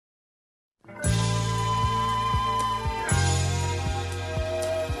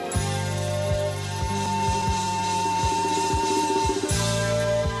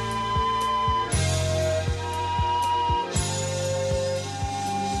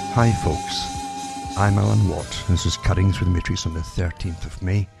Hi folks, I'm Alan Watt. This is Cutting Through the Matrix on the 13th of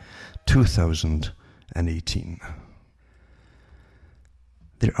May, 2018.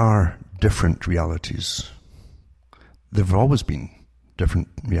 There are different realities. There have always been different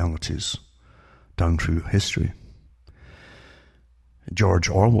realities down through history. George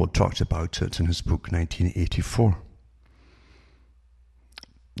Orwell talked about it in his book 1984.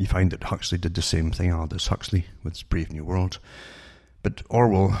 You find that Huxley did the same thing, Aldous Huxley, with his Brave New World. But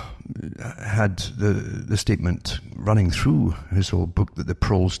Orwell had the statement running through his whole book that the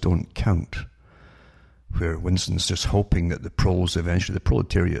proles don't count, where Winston's just hoping that the proles, eventually the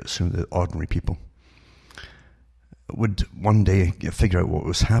proletariats, the ordinary people, would one day figure out what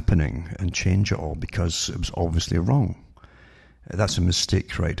was happening and change it all, because it was obviously wrong. That's a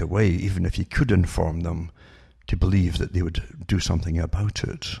mistake right away, even if you could inform them to believe that they would do something about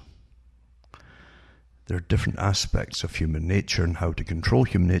it. There are different aspects of human nature and how to control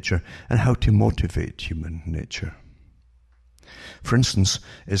human nature and how to motivate human nature. For instance,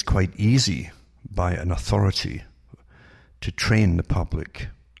 it's quite easy by an authority to train the public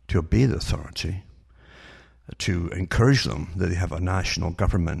to obey the authority, to encourage them that they have a national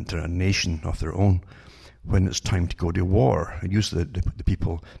government or a nation of their own when it's time to go to war, and use the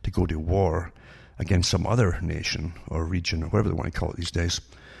people to go to war against some other nation or region or whatever they want to call it these days,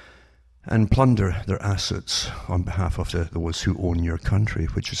 and plunder their assets on behalf of those who own your country,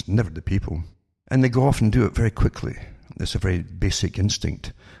 which is never the people. And they go off and do it very quickly. It's a very basic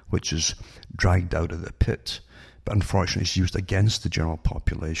instinct, which is dragged out of the pit, but unfortunately it's used against the general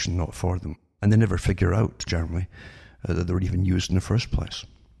population, not for them. And they never figure out, generally, that they were even used in the first place.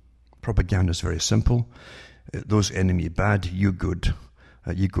 Propaganda is very simple. Those enemy bad, you good,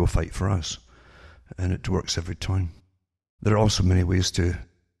 you go fight for us. And it works every time. There are also many ways to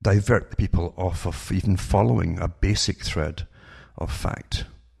divert the people off of even following a basic thread of fact,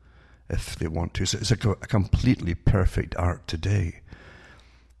 if they want to. So it's a completely perfect art today,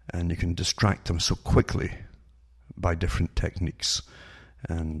 and you can distract them so quickly by different techniques.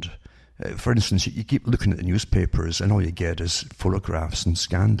 And for instance, you keep looking at the newspapers and all you get is photographs and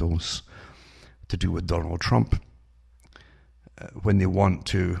scandals to do with Donald Trump, when they want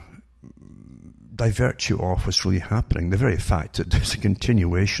to divert you off what's really happening. The very fact that there's a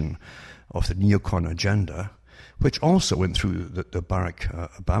continuation of the neocon agenda, which also went through the Barack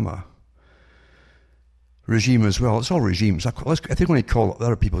Obama regime as well. It's all regimes. I think when you call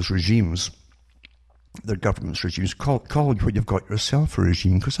other people's regimes, their government's regimes, call what you've got yourself a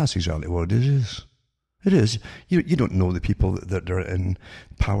regime, because that's exactly what it is. It is. You don't know the people that are in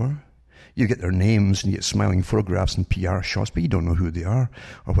power. You get their names and you get smiling photographs and PR shots, but you don't know who they are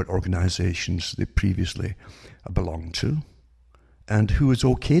or what organizations they previously belonged to and who has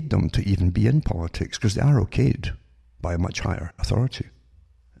okayed them to even be in politics, because they are okayed by a much higher authority.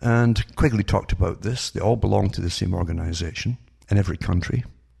 And Quigley talked about this. They all belong to the same organization in every country.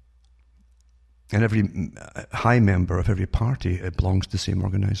 And every high member of every party belongs to the same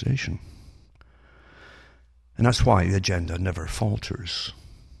organization. And that's why the agenda never falters.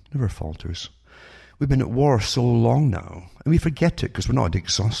 Never falters. We've been at war so long now, and we forget it because we're not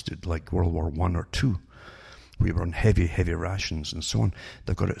exhausted like World War I or II. We were on heavy, heavy rations and so on.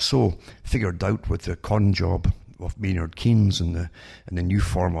 They've got it so figured out with the con job of Maynard Keynes and the new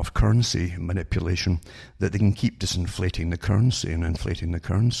form of currency manipulation that they can keep disinflating the currency and inflating the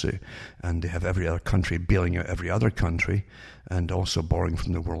currency. And they have every other country bailing out every other country and also borrowing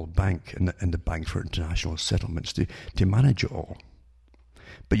from the World Bank and the Bank for International Settlements to manage it all.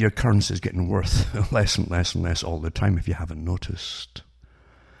 But your currency is getting worth less and less and less all the time if you haven't noticed.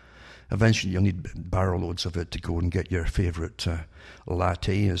 Eventually you'll need barrel loads of it to go and get your favourite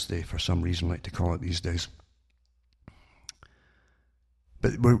latte, as they for some reason like to call it these days.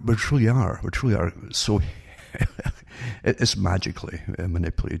 But we truly are so it's magically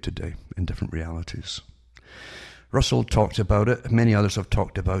manipulated today in different realities. Russell talked about it, many others have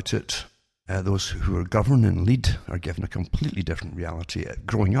talked about it. Those who are governed and lead are given a completely different reality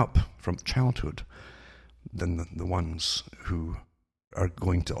growing up from childhood than the ones who are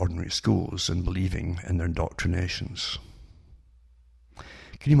going to ordinary schools and believing in their indoctrinations.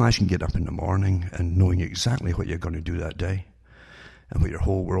 Can you imagine getting up in the morning and knowing exactly what you're going to do that day and what your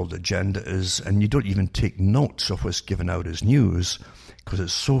whole world agenda is, and you don't even take notes of what's given out as news because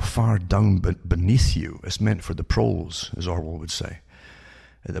it's so far down beneath you. It's meant for the proles, as Orwell would say,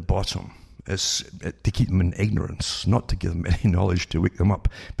 at the bottom. It's to keep them in ignorance, not to give them any knowledge to wake them up,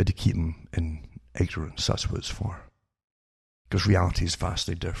 but to keep them in ignorance. That's what it's for. Because reality is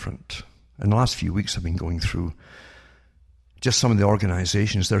vastly different. In the last few weeks I've been going through Just some of the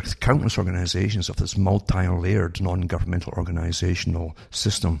organizations, there are countless organizations of this multi-layered non-governmental organizational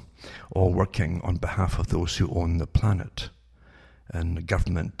system, all working on behalf of those who own the planet. And the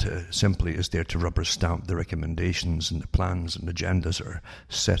government simply is there to rubber stamp the recommendations and the plans and agendas that are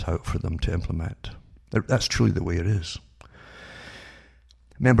set out for them to implement. That's truly the way it is.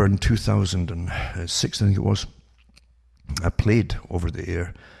 Remember in 2006, I think it was, I played over the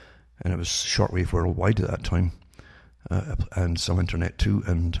air, and it was shortwave worldwide at that time, and some internet too,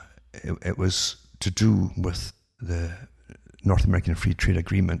 and it was to do with the North American Free Trade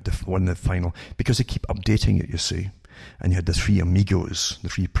Agreement, the final, because they keep updating it, you see. And you had the three amigos, the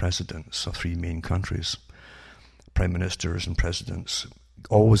three presidents of three main countries, prime ministers and presidents,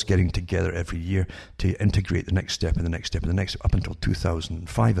 always getting together every year to integrate the next step and the next step and the next, up until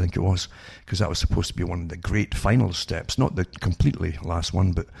 2005, I think it was, because that was supposed to be one of the great final steps, not the completely last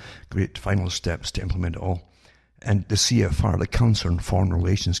one, but great final steps to implement it all. And the CFR, the Council on Foreign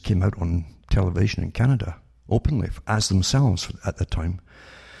Relations, came out on television in Canada, openly, as themselves at the time,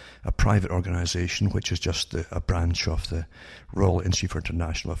 a private organisation which is just a branch of the Royal Institute for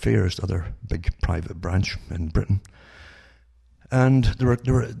International Affairs, the other big private branch in Britain. And they were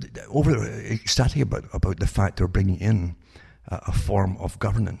ecstatic about the fact they were bringing in a form of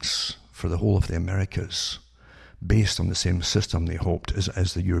governance for the whole of the Americas, based on the same system they hoped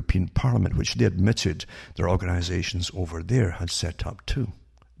as the European Parliament, which they admitted their organisations over there had set up too.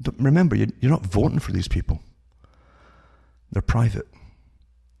 Remember, you're not voting for these people. They're private.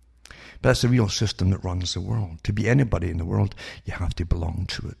 But that's the real system that runs the world. To be anybody in the world, you have to belong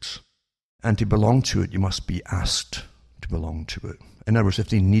to it. And to belong to it, you must be asked to belong to it. In other words, if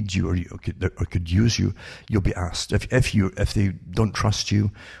they need you or could use you, you'll be asked. If they don't trust you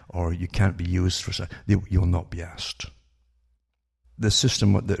or you can't be used for you'll not be asked. The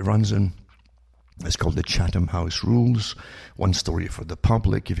system that it runs in is called the Chatham House Rules. One story for the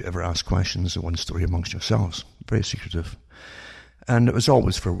public, if you ever ask questions, and one story amongst yourselves. Very secretive. And it was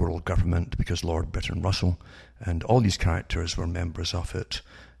always for world government, because Lord Bertrand Russell and all these characters were members of it,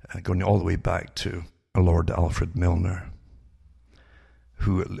 going all the way back to Lord Alfred Milner,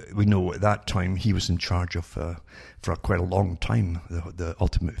 who we know at that time he was in charge of, for quite a long time, the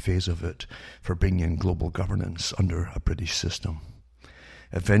ultimate phase of it, for bringing in global governance under a British system.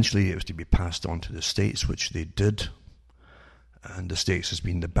 Eventually it was to be passed on to the States, which they did, and the States has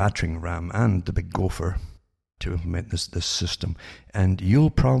been the battering ram and the big gopher to implement this system. And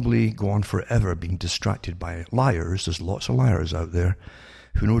you'll probably go on forever being distracted by liars. There's lots of liars out there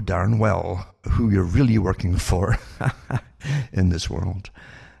who know darn well who you're really working for in this world,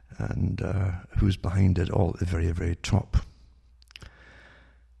 and who's behind it all at the very, very top.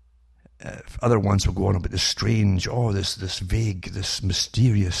 Other ones will go on about this strange, this vague, this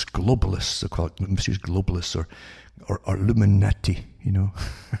mysterious globalists, they call it mysterious globalists or Illuminati, you know.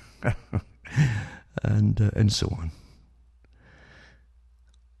 And so on.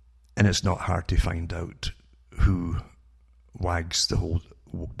 And it's not hard to find out who wags the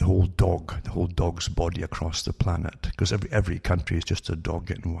whole dog's body across the planet, because every country is just a dog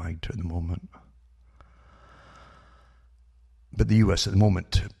getting wagged at the moment. But the US at the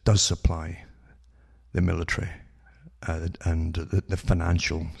moment does supply the military and the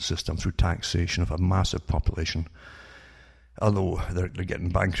financial system through taxation of a massive population, although they're getting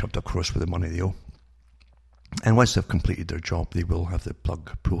bankrupt, of course, with the money they owe. And once they've completed their job, they will have the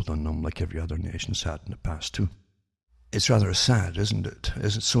plug pulled on them like every other nation's had in the past too. It's rather sad, isn't it?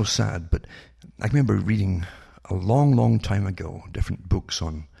 It's so sad, but I remember reading a long, long time ago different books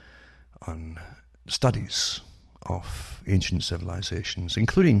on studies of ancient civilizations,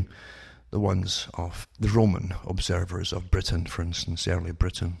 including the ones of the Roman observers of Britain, for instance, early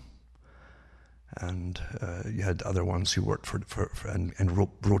Britain. And you had other ones who worked for and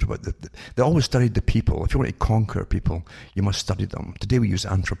wrote about they always studied the people. If you want to conquer people, you must study them. Today we use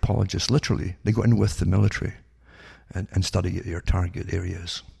anthropologists, literally. They go in with the military and study your target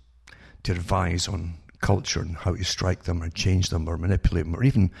areas to advise on culture and how to strike them or change them or manipulate them or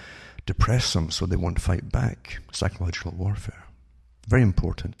even depress them so they won't fight back. Psychological warfare. Very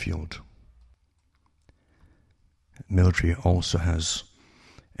important field. Military also has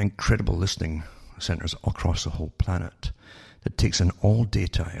incredible listening centers across the whole planet that takes in all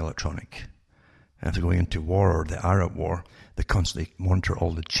data electronic. And if they're going into war or the Arab war, they constantly monitor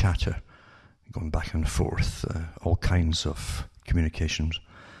all the chatter going back and forth, all kinds of communications.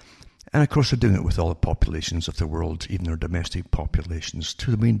 And of course they're doing it with all the populations of the world, even their domestic populations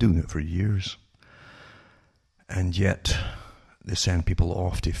too. They've been doing it for years. And yet they send people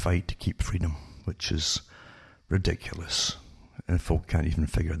off to fight to keep freedom, which is ridiculous. And folk can't even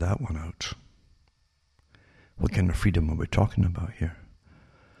figure that one out. What kind of freedom are we talking about here?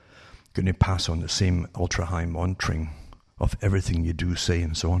 Going to pass on the same ultra-high monitoring of everything you do, say,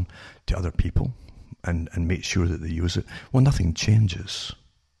 and so on to other people and make sure that they use it? Well, nothing changes.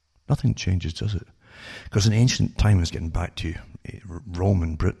 Nothing changes, does it? Because in ancient times, getting back to Rome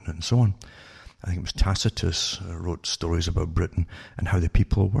and Britain and so on, I think it was Tacitus wrote stories about Britain and how the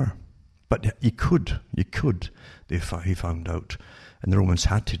people were. But he found out, and the Romans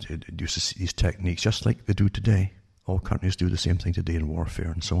had to use these techniques just like they do today. All countries do the same thing today in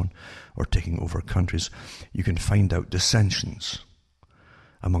warfare and so on, or taking over countries. You can find out dissensions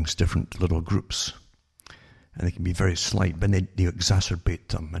amongst different little groups, and they can be very slight, but you exacerbate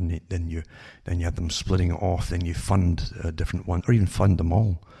them, and then you have them splitting off. Then you fund a different one, or even fund them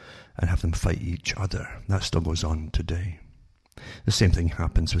all, and have them fight each other. That still goes on today. The same thing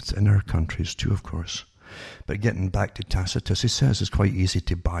happens within our countries too, of course. But getting back to Tacitus, he says it's quite easy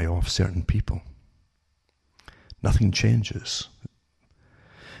to buy off certain people. Nothing changes.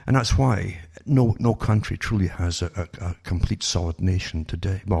 And that's why no country truly has a complete solid nation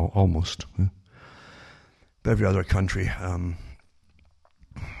today. Well, almost. But every other country has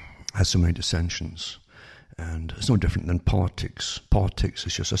so many dissensions. And it's no different than politics. Politics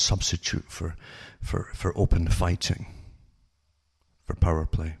is just a substitute for open fighting, for power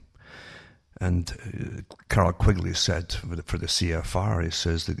play. And Carroll Quigley said for the CFR, he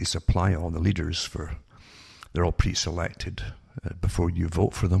says that they supply all the leaders they're all pre-selected before you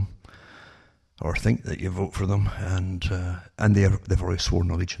vote for them, or think that you vote for them, and they've already sworn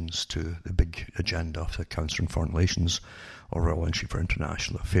allegiance to the big agenda of the Council on Foreign Relations, or Royal Institute for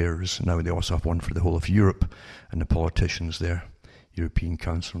International Affairs. Now they also have one for the whole of Europe, and the politicians there, European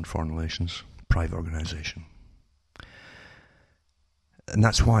Council on Foreign Relations, private organisation. And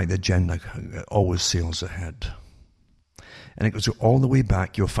that's why the agenda always sails ahead. And it goes all the way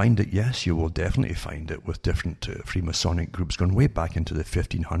back. You'll find it, yes, you will definitely find it with different Freemasonic groups going way back into the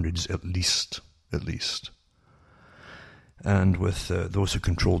 1500s at least. And with those who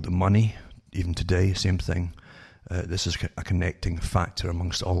controlled the money, even today, same thing. This is a connecting factor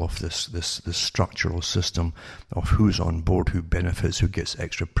amongst all of this structural system of who's on board, who benefits, who gets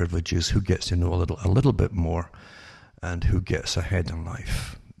extra privileges, who gets to know a little bit more, and who gets ahead in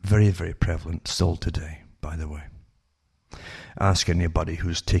life. Very, very prevalent still today, by the way. Ask anybody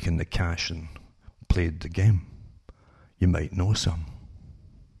who's taken the cash and played the game. You might know some.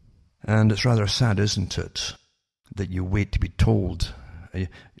 And it's rather sad, isn't it, that you wait to be told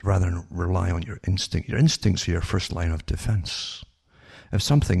rather than rely on your instinct. Your instincts are your first line of defense. If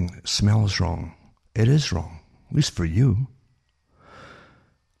something smells wrong, it is wrong, at least for you.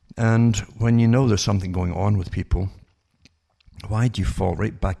 And when you know there's something going on with people, why do you fall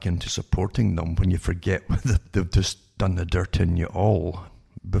right back into supporting them when you forget they've just done the dirt in you all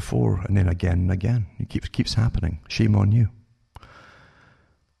before, and then again and again? It keeps happening. Shame on you.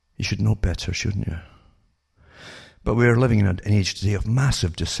 You should know better, shouldn't you? But we're living in an age today of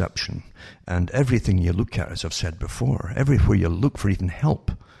massive deception, and everything you look at, as I've said before, everywhere you look for even help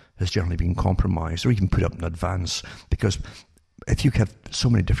has generally been compromised or even put up in advance, because if you have so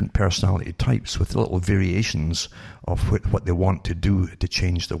many different personality types with little variations of what they want to do to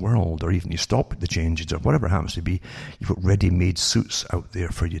change the world, or even you stop the changes or whatever it happens to be, you've got ready-made suits out there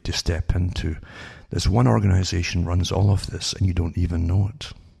for you to step into. There's one organization runs all of this and you don't even know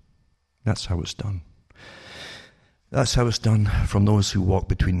it. That's how it's done. That's how it's done from those who walk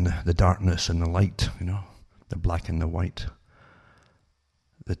between the darkness and the light, the black and the white,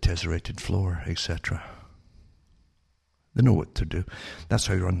 the tesserated floor, etc. They know what to do. That's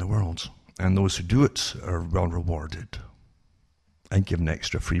how you run the world. And those who do it are well rewarded and given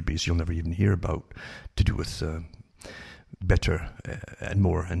extra freebies you'll never even hear about, to do with better and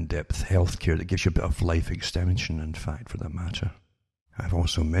more in-depth health care that gives you a bit of life extension, in fact, for that matter. I've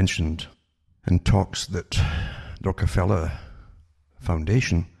also mentioned in talks that the Rockefeller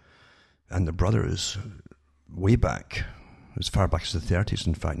Foundation and the brothers, way back, as far back as the 30s,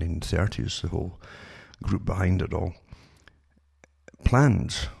 in fact, 1930s, the whole group behind it all,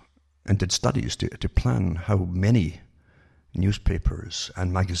 planned and did studies to plan how many newspapers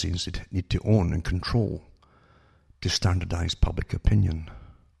and magazines they need to own and control to standardize public opinion.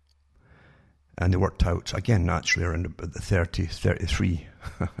 And they worked out, again, naturally, around the 33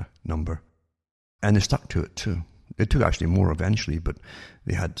 number. And they stuck to it too. They took actually more eventually, but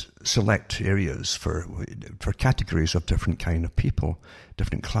they had select areas for categories of different kind of people,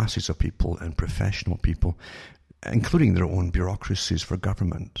 different classes of people and professional people, including their own bureaucracies for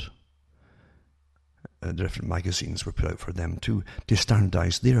government. Different magazines were put out for them too, to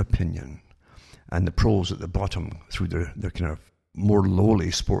standardize their opinion. And the pros at the bottom, through their kind of more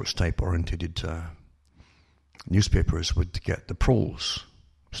lowly sports type oriented newspapers would get the prose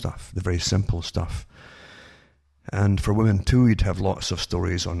stuff, the very simple stuff. And for women too, you'd have lots of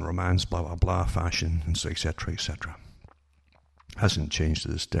stories on romance, blah, blah, blah, fashion, and so etc., etc. Hasn't changed to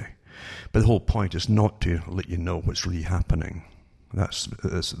this day. But the whole point is not to let you know what's really happening. That's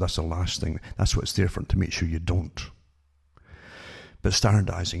the last thing. That's what it's there for, to make sure you don't. But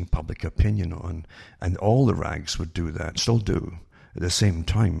standardizing public opinion on, and all the rags would do that, still do, at the same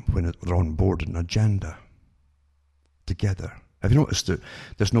time when they're on board an agenda together. Have you noticed that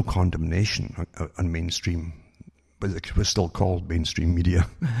there's no condemnation on mainstream, but it was still called mainstream media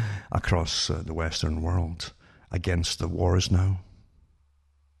across the Western world against the wars now?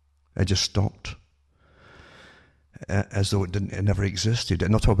 It just stopped. As though it never existed.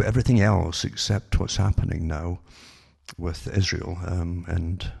 And not talk about everything else except what's happening now with Israel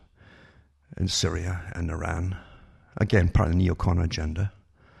and Syria and Iran. Again, part of the neocon agenda.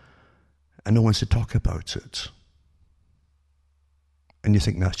 And no one's to talk about it. And you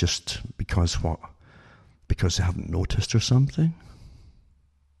think that's just because what? Because they haven't noticed or something?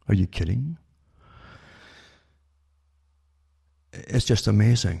 Are you kidding? It's just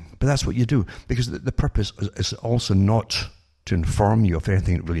amazing. But that's what you do. Because the purpose is also not to inform you of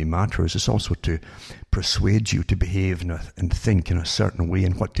anything that really matters. It's also to persuade you to behave and think in a certain way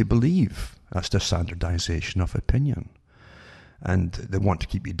and what to believe. That's the standardization of opinion. And they want to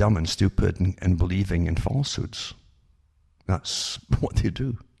keep you dumb and stupid and believing in falsehoods. That's what they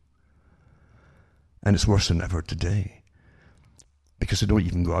do. And it's worse than ever today. Because they don't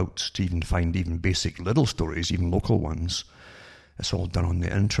even go out to even find even basic little stories, even local ones. It's all done on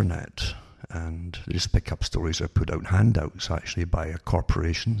the internet. And they just pick up stories that are put out, handouts actually by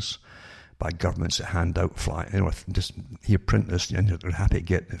corporations, by governments that hand out just here, print this, and they're happy to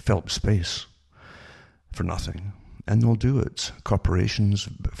get fill up space for nothing. And they'll do it. Corporations,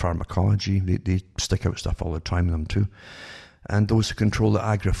 pharmacology, they stick out stuff all the time in them too. And those who control the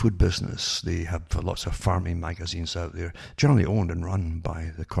agri-food business, they have lots of farming magazines out there, generally owned and run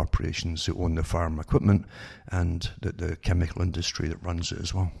by the corporations who own the farm equipment and the chemical industry that runs it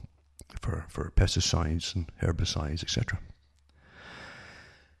as well, for pesticides and herbicides, etc.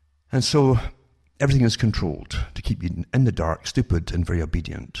 And so everything is controlled to keep you in the dark, stupid, and very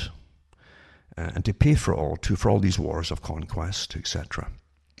obedient, and to pay for all these wars of conquest, etc.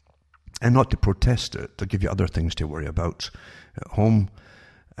 And not to protest it. They'll give you other things to worry about at home.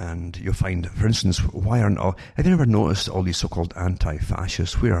 And you'll find, for instance, have you ever noticed all these so-called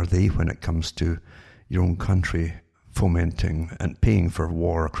anti-fascists? Where are they when it comes to your own country fomenting and paying for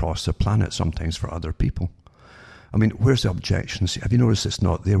war across the planet, sometimes for other people? I mean, where's the objections? Have you noticed it's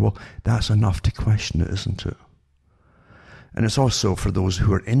not there? Well, that's enough to question it, isn't it? And it's also for those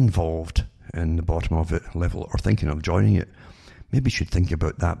who are involved in the bottom of it level or thinking of joining it. Maybe you should think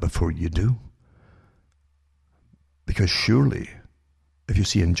about that before you do. Because surely, if you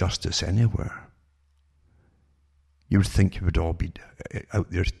see injustice anywhere, you would think you would all be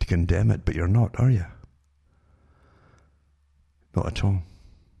out there to condemn it, but you're not, are you? Not at all.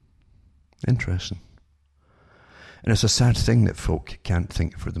 Interesting. And it's a sad thing that folk can't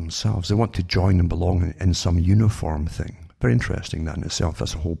think for themselves. They want to join and belong in some uniform thing. Very interesting, that in itself.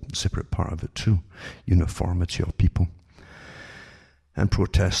 That's a whole separate part of it too. Uniformity of people. And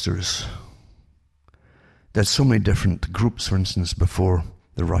protesters. There's so many different groups, for instance, before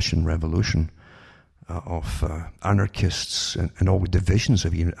the Russian Revolution, of anarchists and all the divisions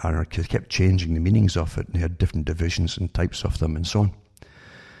of anarchists, kept changing the meanings of it. And they had different divisions and types of them and so on.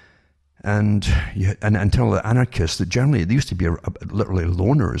 And until the anarchists, that generally, they used to be literally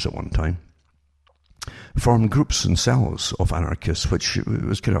loners at one time, formed groups themselves of anarchists, which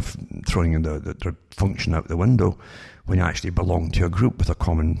was kind of throwing their function out the window when you actually belong to a group with a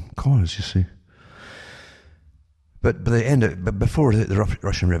common cause, you see. But before the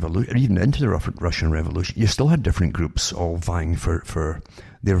Russian Revolution, or even into the Russian Revolution, you still had different groups all vying for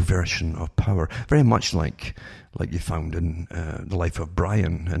their version of power. Very much like you found in The Life of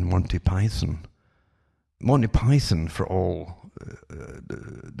Brian and Monty Python. Monty Python, for all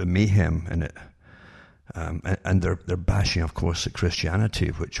the mayhem in it, and their bashing, of course, at Christianity,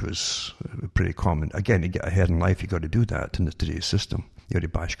 which was pretty common. Again, to get ahead in life, you've got to do that in today's system. You've got to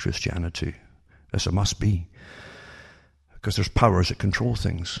bash Christianity. As it must be. Because there's powers that control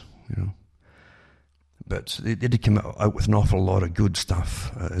things, you know. But they did come out with an awful lot of good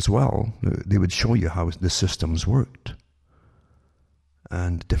stuff as well. They would show you how the systems worked.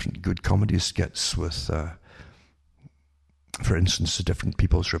 And different good comedy skits with, for instance, the different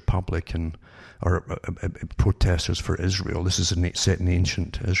People's Republic or protesters for Israel. This is set in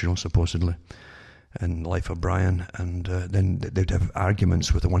ancient Israel, supposedly. in Life of Brian, and then they'd have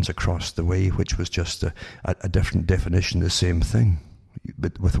arguments with the ones across the way, which was just a different definition of the same thing,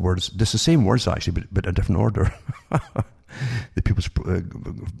 but with words, just the same words actually, but a different order. The People's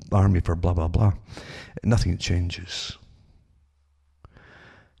Army for blah blah blah. Nothing changes.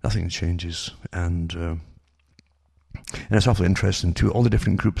 Nothing changes, and it's awfully interesting too. All the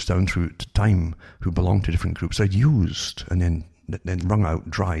different groups down through time who belong to different groups are used and then wrung out,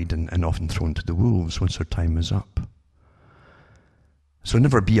 dried, and often thrown to the wolves once their time is up. So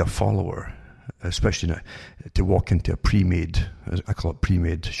never be a follower, especially to walk into a pre-made, I call it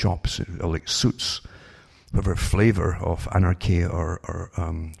pre-made shops, like suits, whatever flavor of anarchy or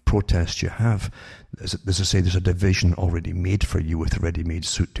protest you have. As I say, there's a division already made for you with a ready-made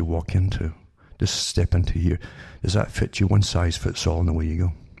suit to walk into. Just step into here. Does that fit you? One size fits all, and away you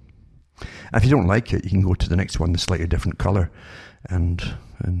go. And if you don't like it, you can go to the next one, the slightly different colour, and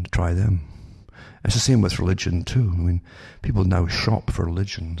try them. It's the same with religion too. I mean, people now shop for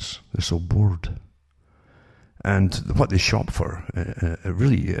religions. They're so bored. And what they shop for,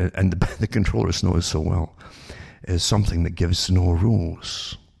 really, and the controllers know it so well, is something that gives no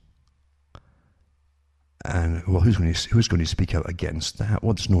rules. And, well, who's going to speak out against that?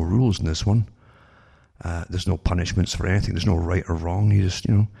 Well, there's no rules in this one. There's no punishments for anything. There's no right or wrong. You just,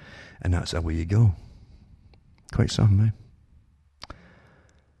 and that's the way you go. Quite something, eh?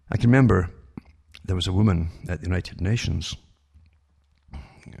 I can remember there was a woman at the United Nations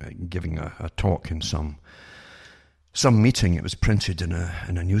giving a talk in some meeting. It was printed in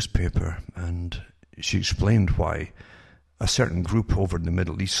a newspaper, and she explained why a certain group over in the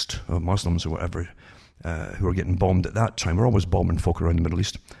Middle East, or Muslims or whatever, who were getting bombed at that time, we're always bombing folk around the Middle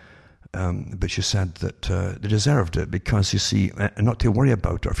East, but she said that they deserved it because, you see, and not to worry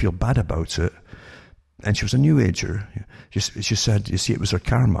about it or feel bad about it. And she was a New Ager. She said, you see, it was their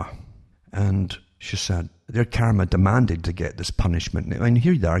karma. And she said, their karma demanded to get this punishment. I mean,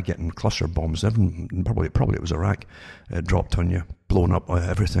 here they are getting cluster bombs. Probably it was Iraq, dropped on you, blown up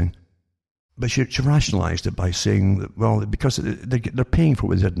everything. But she rationalised it by saying that, well, because they're paying for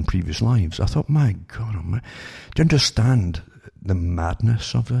what they did in previous lives. I thought, my God, do you understand the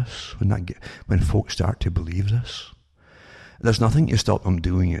madness of this when folks start to believe this? There's nothing to stop them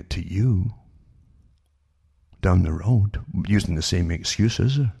doing it to you down the road, using the same excuse,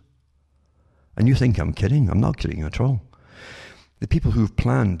 is there? And you think I'm kidding? I'm not kidding at all. The people who've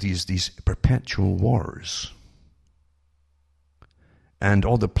planned these perpetual wars and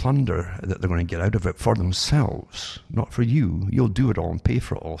all the plunder that they're going to get out of it for themselves, not for you. You'll do it all and pay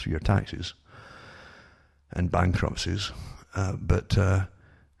for it all through your taxes and bankruptcies. But do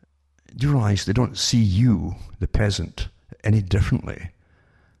you realize they don't see you, the peasant, any differently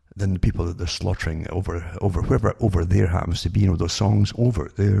than the people that they're slaughtering over wherever over there happens to be? Those songs over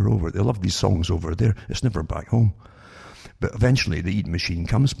there. They love these songs over there. It's never back home. But eventually the Eden machine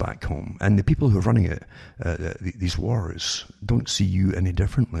comes back home, and the people who are running it, these wars, don't see you any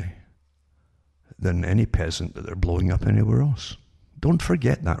differently than any peasant that they're blowing up anywhere else. Don't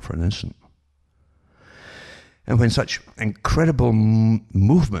forget that for an instant. And when such incredible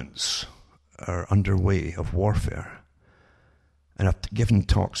movements are underway of warfare, and I've given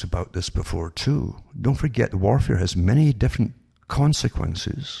talks about this before too, don't forget warfare has many different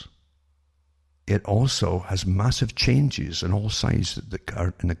consequences. It also has massive changes on all sides that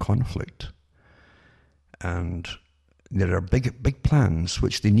are in the conflict. And there are big plans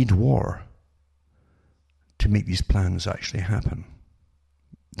which they need war to make these plans actually happen.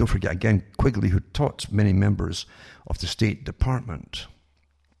 Don't forget, again, Quigley, who taught many members of the State Department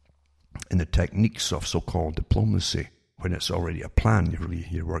in the techniques of so-called diplomacy, when it's already a plan,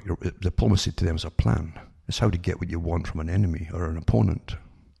 diplomacy to them is a plan. It's how to get what you want from an enemy or an opponent.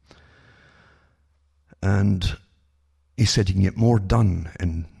 And he said you can get more done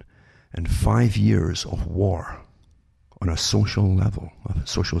in 5 years of war on a social level,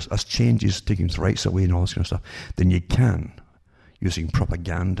 as changes, taking rights away and all this kind of stuff, than you can using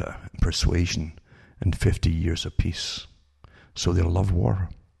propaganda and persuasion and 50 years of peace. So they love war.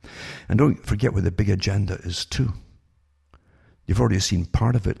 And don't forget what the big agenda is too. You've already seen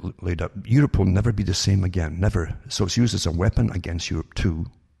part of it laid out. Europe will never be the same again, never. So it's used as a weapon against Europe too.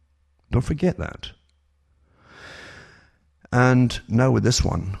 Don't forget that. And now with this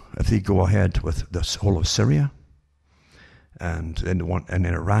one, if they go ahead with the whole of Syria and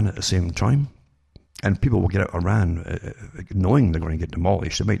Iran at the same time, and people will get out of Iran knowing they're going to get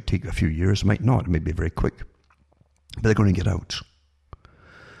demolished. It might take a few years, it might not, it may be very quick, but they're going to get out.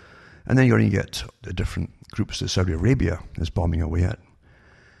 And then you're going to get the different groups that Saudi Arabia is bombing away at.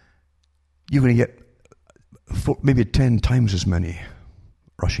 You're going to get maybe 10 times as many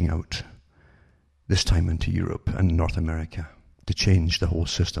rushing out. this time into Europe and North America, to change the whole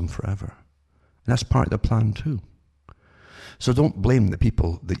system forever. And that's part of the plan too. So don't blame the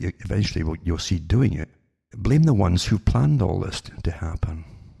people that you'll see doing it. Blame the ones who planned all this to happen.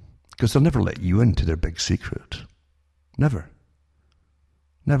 Because they'll never let you into their big secret. Never.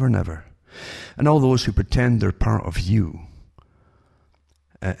 Never, never. And all those who pretend they're part of you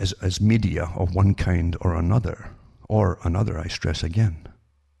as media of one kind or another, I stress again,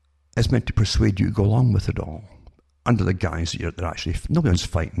 is meant to persuade you to go along with it all. Under the guise that they're actually, no one's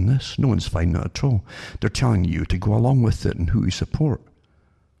fighting this, no one's fighting it at all. They're telling you to go along with it and who you support.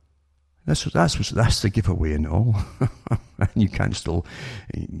 That's the giveaway and all. And you can't still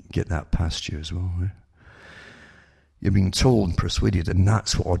get that past you as well. Right? You're being told and persuaded, and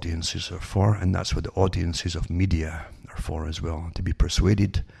that's what audiences are for, and that's what the audiences of media are for as well, to be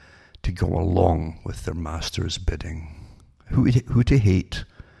persuaded to go along with their master's bidding. Who to hate,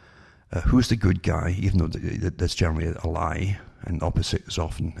 who's the good guy, even though that's generally a lie, and opposite is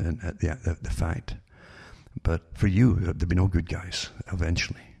often the fact. But for you, there'll be no good guys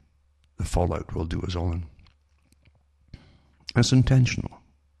eventually. The fallout will do us all in. It's intentional.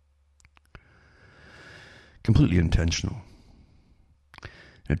 Completely intentional.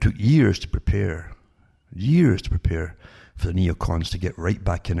 And it took years to prepare for the neocons to get right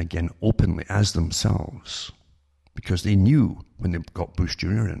back in again openly as themselves. Because they knew when they got Bush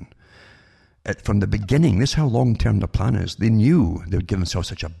Jr. in, from the beginning, this is how long-term the plan is, they knew they would give themselves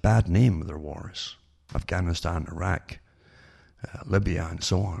such a bad name with their wars. Afghanistan, Iraq, Libya, and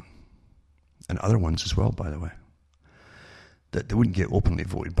so on. And other ones as well, by the way. That they wouldn't get openly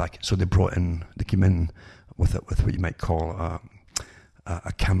voted back. So they came in with what you might call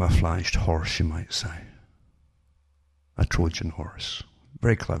a camouflaged horse, you might say. A Trojan horse.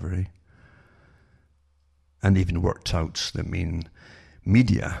 Very clever, eh? And they even worked out the main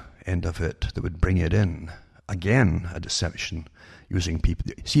media end of it that would bring it in. Again, a deception, using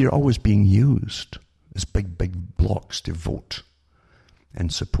people. See, you're always being used as big blocks to vote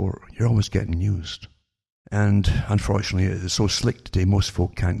and support. You're always getting used. And unfortunately, it's so slick today, most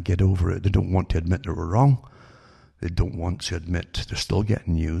folk can't get over it. They don't want to admit they were wrong. They don't want to admit they're still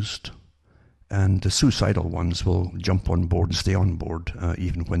getting used. And the suicidal ones will jump on board and stay on board,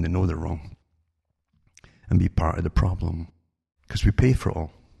 even when they know they're wrong, and be part of the problem. Because we pay for it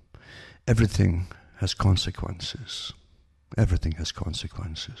all. Everything has consequences. Everything has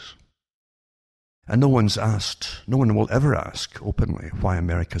consequences. And no one will ever ask openly why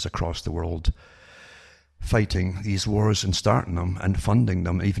America's across the world fighting these wars and starting them and funding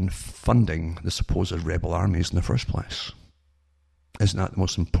them, even funding the supposed rebel armies in the first place. Isn't that the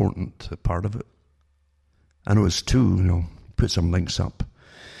most important part of it? I know it's too, put some links up,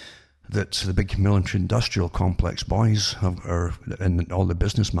 that the big military-industrial complex boys are in all the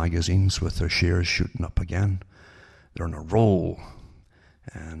business magazines with their shares shooting up again. They're on a roll.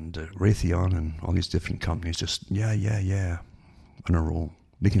 And Raytheon and all these different companies just, on a roll.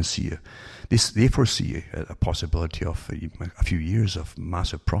 They can see you. They foresee a possibility of a few years of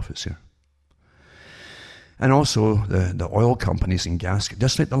massive profits here. And also the oil companies and gas,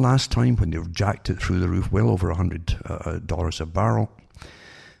 just like the last time when they jacked it through the roof, well over $100 a barrel,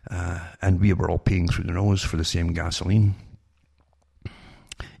 and we were all paying through the nose for the same gasoline.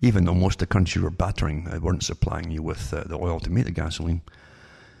 Even though most of the countries were battering, weren't supplying you with the oil to make the gasoline.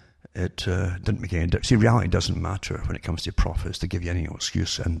 It didn't make any difference. See, reality doesn't matter when it comes to profits. They give you any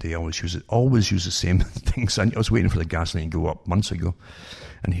excuse, and they always use the same things. I was waiting for the gasoline to go up months ago,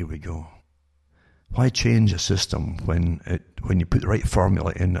 and here we go. Why change a system when you put the right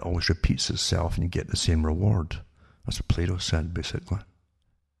formula in, it always repeats itself, and you get the same reward? That's what Plato said, basically.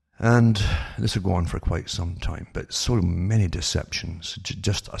 And this will go on for quite some time, but so many deceptions,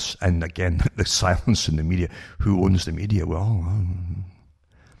 just us, and again, the silence in the media. Who owns the media? Well,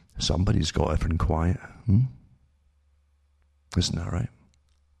 somebody's got everything quiet. Isn't that right?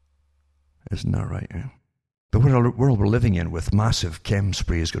 Isn't that right? Yeah. The world we're living in, with massive chem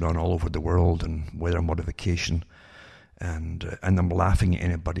sprays going on all over the world and weather modification, and I'm laughing at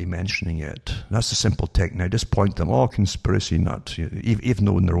anybody mentioning it. That's the simple tech now. Just point them, conspiracy nut. Even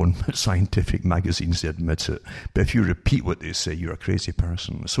though in their own scientific magazines they admit it. But if you repeat what they say, you're a crazy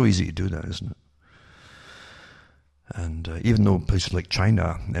person. It's so easy to do that, isn't it? And even though places like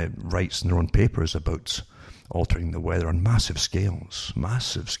China writes in their own papers about altering the weather on massive scales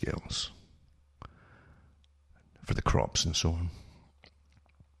for the crops and so on,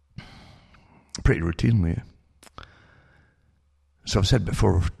 pretty routinely. So I've said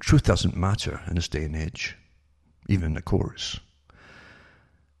before, truth doesn't matter in this day and age, even in the courts.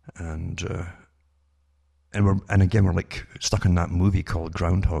 And again, we're like stuck in that movie called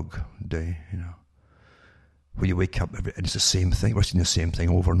Groundhog Day, where you wake up and it's the same thing. We're seeing the same thing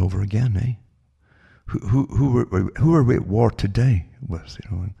over and over again, eh? Who are we at war today with, you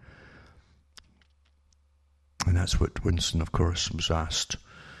know? And that's what Winston, of course, was asked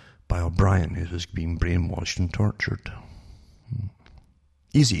by O'Brien, who was being brainwashed and tortured.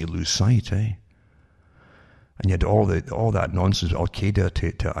 Easy to lose sight, eh? And you had all that nonsense, Al Qaeda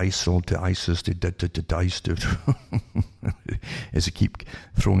to ISIL to ISIS to DICE is to keep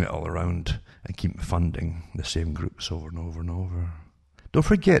throwing it all around and keep funding the same groups over and over and over. Don't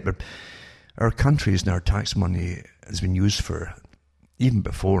forget, our countries and our tax money has been used for, even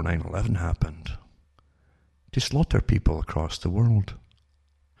before 9/11 happened, to slaughter people across the world.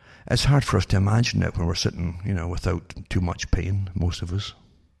 It's hard for us to imagine it when we're sitting, you know, without too much pain, most of us.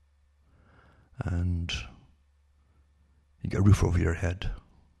 And you get a roof over your head.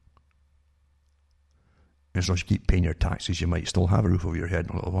 As long as you keep paying your taxes, you might still have a roof over your head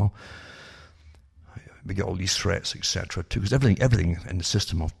in a little while. We get all these threats, etc. too, because everything in the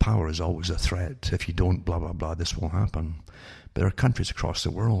system of power is always a threat. If you don't, blah blah blah, this will happen. But there are countries across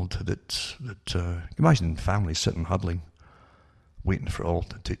the world that imagine families sitting huddling, waiting for all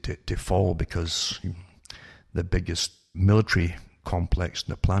to fall because the biggest military complex on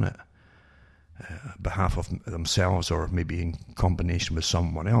the planet, behalf of themselves or maybe in combination with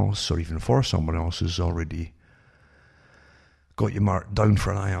someone else or even for someone else, has already got you marked down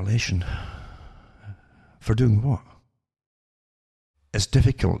for annihilation. For doing what? It's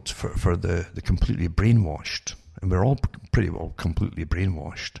difficult for the completely brainwashed, and we're all pretty well completely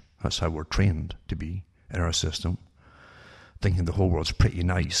brainwashed. That's how we're trained to be in our system, thinking the whole world's pretty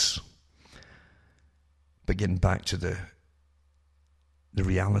nice. But getting back to the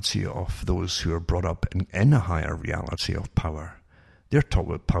reality of those who are brought up in a higher reality of power, they're taught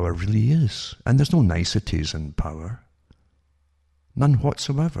what power really is. And there's no niceties in power. None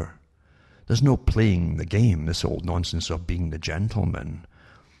whatsoever. There's no playing the game, this old nonsense of being the gentleman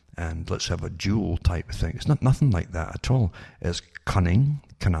and let's have a duel type of thing. It's nothing like that at all. It's cunning,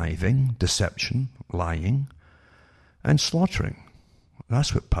 conniving, deception, lying, and slaughtering.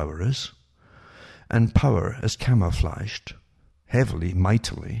 That's what power is. And power is camouflaged heavily,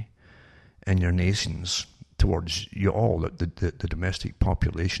 mightily, in your nations towards you all, the domestic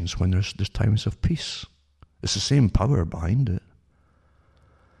populations, when there's times of peace. It's the same power behind it.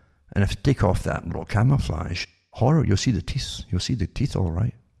 And if you take off that little camouflage, horror, you'll see the teeth. You'll see the teeth all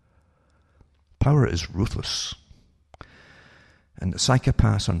right. Power is ruthless. And the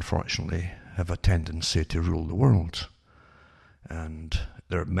psychopaths, unfortunately, have a tendency to rule the world. And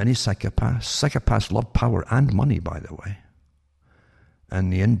there are many psychopaths. Psychopaths love power and money, by the way.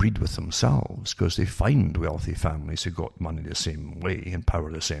 And they inbreed with themselves because they find wealthy families who got money the same way and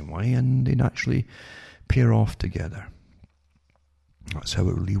power the same way, and they naturally pair off together. That's how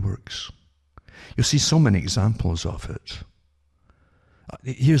it really works. You'll see so many examples of it.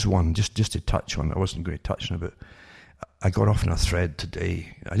 Here's one, just to touch on. I wasn't going to touch on it, but I got off on a thread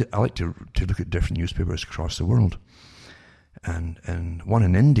today. I like to look at different newspapers across the world. And one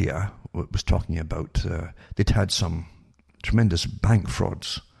in India was talking about, they'd had some tremendous bank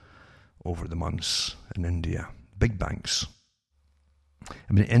frauds over the months in India, big banks.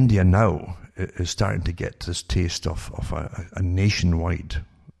 I mean, India now is starting to get this taste of a nationwide,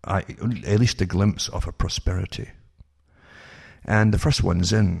 at least a glimpse of a prosperity. And the first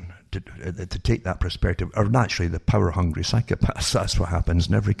ones in to take that prosperity are naturally the power-hungry psychopaths. That's what happens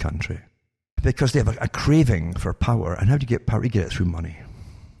in every country. Because they have a craving for power. And how do you get power? You get it through money.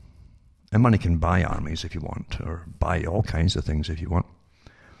 And money can buy armies if you want, or buy all kinds of things if you want.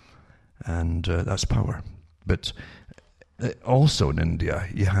 And that's power. But also in India,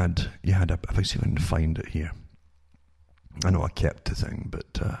 you had a, if I see if I can find it here. I know I kept the thing,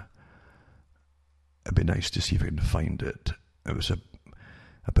 but it'd be nice to see if I can find it. It was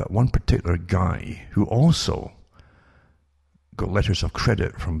about one particular guy who also got letters of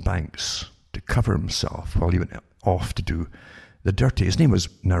credit from banks to cover himself while he went off to do the dirty. His name was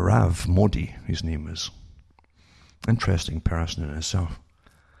Narav Modi, his name is. Interesting person in itself.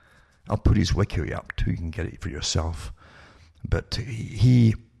 I'll put his wiki up too, you can get it for yourself. But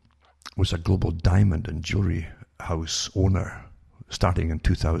he was a global diamond and jewelry house owner starting in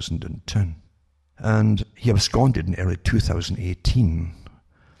 2010. And he absconded in early 2018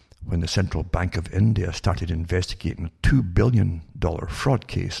 when the Central Bank of India started investigating a $2 billion fraud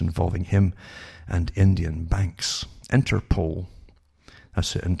case involving him and Indian banks. Interpol,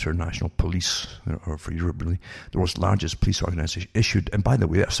 That's the International Police, or for Europe really, the world's largest police organisation, issued, and by the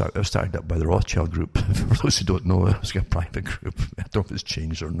way, that started up by the Rothschild Group. For those who don't know, it was a private group. I don't know if it's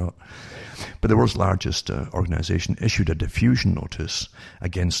changed or not. But the world's largest organisation issued a diffusion notice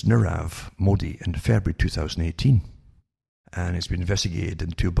against Nirav Modi in February 2018. And it's been investigated in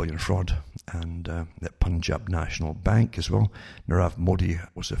 $2 billion fraud. And at Punjab National Bank as well, Nirav Modi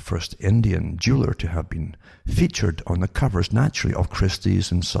was the first Indian jeweller to have been featured on the covers, naturally, of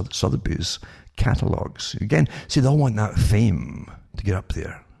Christie's and Sotheby's catalogues. Again, see, they all want that fame to get up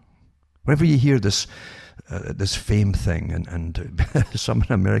there. Whenever you hear this fame thing, and some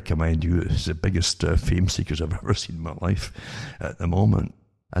in America, mind you, is the biggest fame seekers I've ever seen in my life at the moment.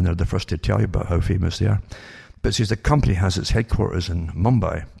 And they're the first to tell you about how famous they are. But it says the company has its headquarters in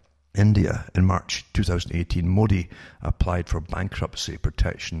Mumbai, India. In March 2018, Modi applied for bankruptcy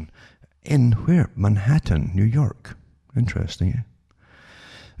protection in where? Manhattan, New York. Interesting, eh?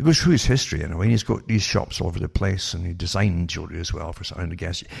 It goes through his history anyway. He's got these shops all over the place, and he designed jewellery as well for something, I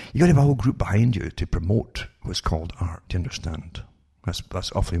guess. You got to have a whole group behind you to promote what's called art, do you understand?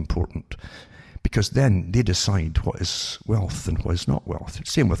 That's awfully important. Because then they decide what is wealth and what is not wealth. It's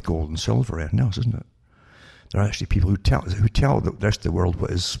the same with gold and silver and else, isn't it? There are actually people who tell the rest of the world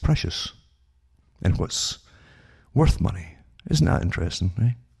what is precious and what's worth money. Isn't that interesting,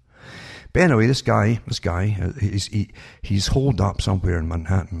 right? But anyway, this guy, he's holed up somewhere in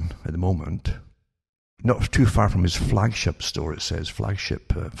Manhattan at the moment, not too far from his flagship store, it says,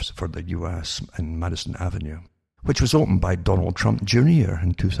 flagship for the US in Madison Avenue, which was opened by Donald Trump Jr.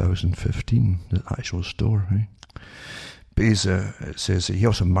 in 2015, the actual store, right? But it says he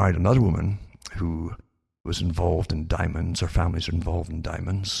also married another woman who was involved in diamonds, or families are involved in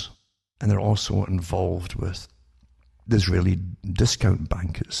diamonds, and they're also involved with the Israeli Discount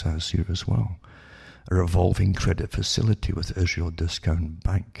Bank, it says here as well, a revolving credit facility with Israel Discount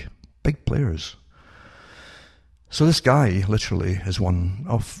Bank. Big players. So this guy literally is one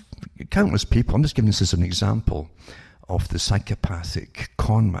of countless people. I'm just giving this as an example of the psychopathic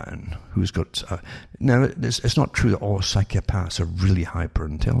con man who's got... now, it's not true that all psychopaths are really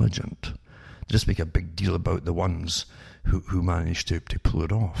hyper-intelligent. Just make a big deal about the ones who manage to pull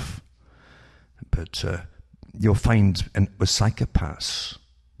it off. But you'll find with psychopaths,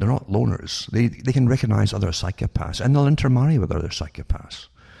 they're not loners. They can recognize other psychopaths, and they'll intermarry with other psychopaths.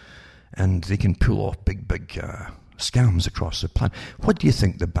 And they can pull off big scams across the planet. What do you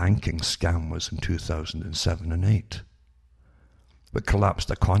think the banking scam was in 2007 and 8? What collapsed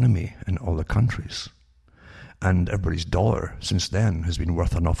the economy in all the countries. And everybody's dollar since then has been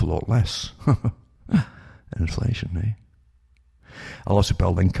worth an awful lot less. Inflation, eh? I'll also put a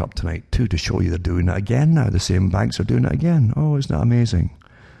link up tonight too to show you they're doing it again now. The same banks are doing it again. Oh, isn't that amazing?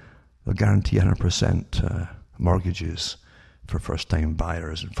 They'll guarantee 100% mortgages for first-time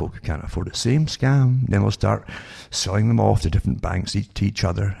buyers and folk who can't afford it. Same scam. Then they'll start selling them off to different banks, to each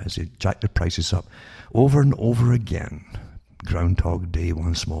other, as they jack the prices up over and over again. Groundhog Day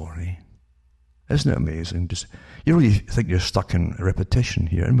once more, eh? Isn't it amazing? Just, you really think you're stuck in repetition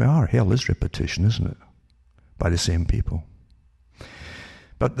here, and we are. Hell is repetition, isn't it? By the same people.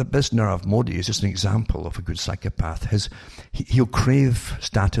 But this Nirav Modi is just an example of a good psychopath. He'll crave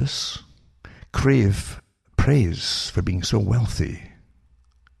status, crave praise for being so wealthy.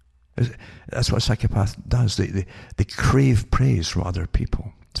 That's what a psychopath does. They crave praise from other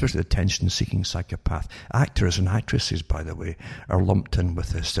people, especially the attention-seeking psychopath. Actors and actresses, by the way, are lumped in with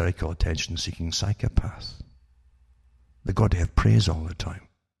the hysterical attention-seeking psychopath. They've got to have praise all the time.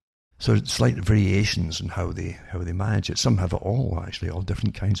 So slight variations in how they manage it. Some have it all, actually, all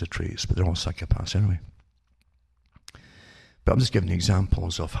different kinds of traits, but they're all psychopaths anyway. But I'm just giving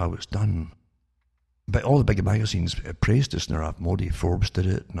examples of how it's done. But all the big magazines praised this Nirav Modi. Forbes did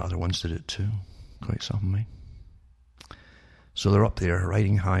it, and other ones did it too. Quite something, eh? So they're up there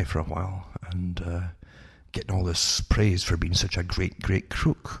riding high for a while and getting all this praise for being such a great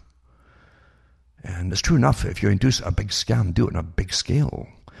crook. And it's true enough, if you induce a big scam, do it on a big scale.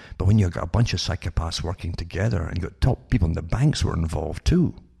 But when you've got a bunch of psychopaths working together and you've got top people in the banks who are involved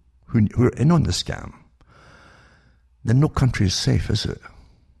too, who are in on the scam, then no country is safe, is it?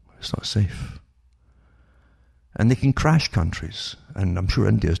 It's not safe. And they can crash countries. And I'm sure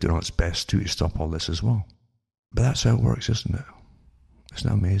India's doing its best too to stop all this as well. But that's how it works, isn't it? Isn't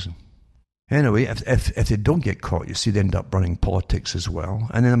that amazing? Anyway, if they don't get caught, you see, they end up running politics as well.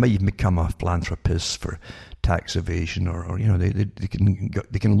 And then they might even become a philanthropist for tax evasion, or you know,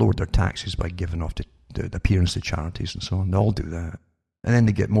 they can lower their taxes by giving off the appearance to charities and so on. They all do that. And then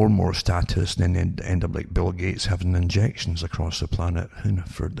they get more and more status, and then they end up like Bill Gates having injections across the planet, you know,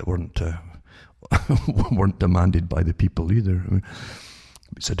 that weren't demanded by the people either. I mean,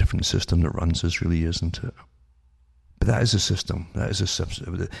 It's a different system that runs us, really, isn't it? But that is a system. That is a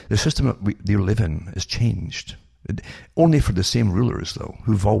system. The system that we live in has changed. Only for the same rulers, though,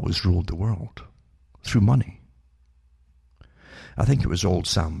 who've always ruled the world through money. I think it was old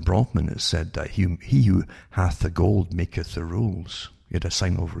Sam Bronfman that said that he who hath the gold maketh the rules. He had a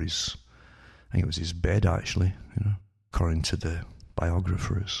sign over his, I think it was his bed, actually, according to the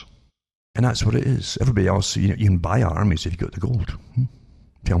biographers. And that's what it is. Everybody else, you can buy armies if you got the gold.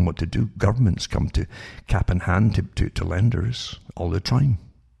 Tell them what to do. Governments come to cap in hand to lenders all the time,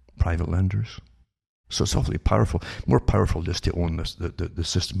 private lenders. So it's awfully powerful, more powerful just to own the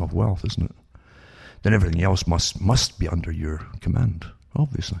system of wealth, isn't it? Then everything else must be under your command,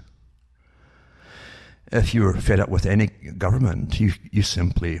 obviously. If you're fed up with any government, you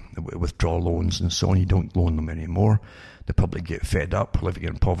simply withdraw loans and so on. You don't loan them anymore. The public get fed up, living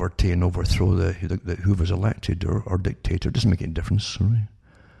in poverty, and overthrow the whoever's elected or dictator. It doesn't make any difference, really.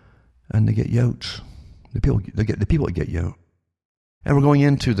 And they get you out. The people get you out. And we're going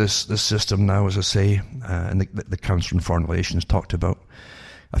into this system now, as I say, and the Council on Foreign Relations talked about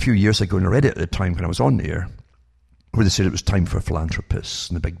a few years ago, and I read it at the time when I was on the air, where they said it was time for philanthropists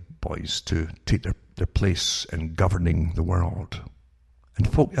and the big boys to take their place in governing the world. And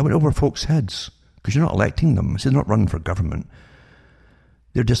I went over folks' heads, because you're not electing them. They're not running for government.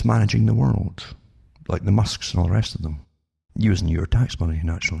 They're just managing the world, like the Musks and all the rest of them, using your tax money,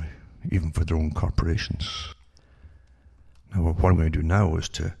 naturally, even for their own corporations. Now, what I'm going to do now is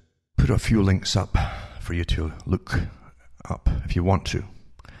to put a few links up for you to look up, if you want to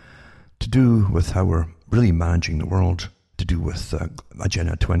do with how we're really managing the world, to do with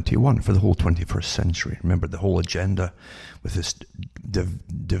Agenda 21 for the whole 21st century. Remember, the whole agenda with this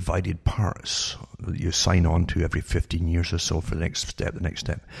divided parts that you sign on to every 15 years or so for the next step.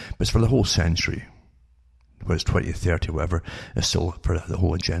 But it's for the whole century, whether it's 2030, whatever, it's still for the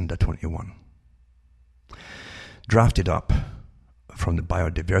whole Agenda 21. Drafted up from the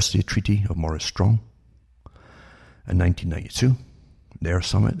Biodiversity Treaty of Maurice Strong in 1992,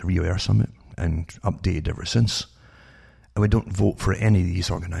 the Rio Air Summit, and updated ever since. And we don't vote for any of these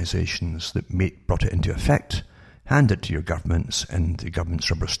organisations that brought it into effect. Hand it to your governments, and the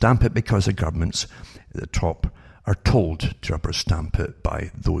governments rubber stamp it, because the governments at the top are told to rubber stamp it by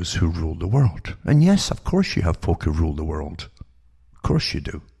those who rule the world. And yes, of course you have folk who rule the world. Of course you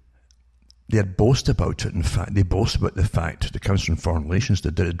do. They boast about it. In fact, they boast about the fact, the Council on Foreign Relations,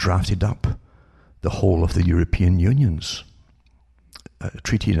 that it drafted up the whole of the European Union's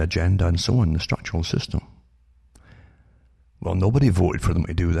treaty and agenda and so on, the structural system. Well, nobody voted for them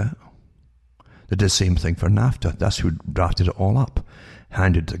to do that. They did the same thing for NAFTA. That's who drafted it all up,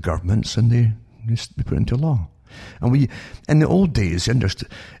 handed to the governments, and they put it into law. And in the old days,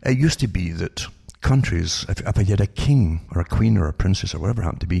 it used to be that countries, if you had a king or a queen or a princess or whatever it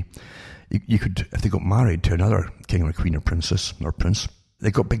happened to be, you could, if they got married to another king or a queen or princess or prince,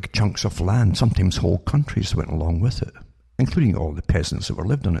 they got big chunks of land. Sometimes whole countries went along with it, including all the peasants that were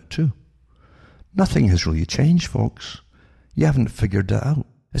lived on it too. Nothing has really changed, folks. You haven't figured that out.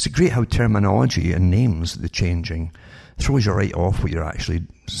 It's great how terminology and names that are changing throws you right off what you're actually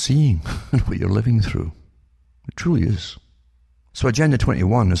seeing and what you're living through. It truly is. So Agenda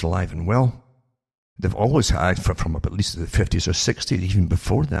 21 is alive and well. They've always had, from at least the 50s or 60s, even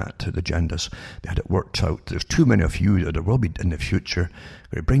before that, the agendas, they had it worked out. There's too many of you that there will be in the future.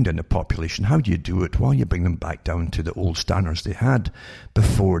 They bring down the population. How do you do it? Well, you bring them back down to the old standards they had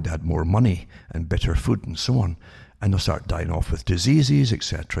before. They had more money and better food and so on. And they'll start dying off with diseases,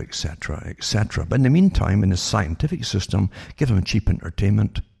 etc., etc., etc. But in the meantime, in the scientific system, give them cheap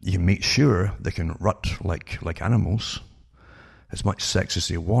entertainment. You can make sure they can rut like animals, as much sex as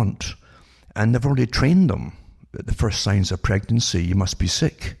they want. And they've already trained them that the first signs of pregnancy, you must be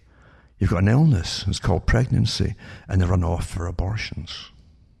sick. You've got an illness, it's called pregnancy, and they run off for abortions.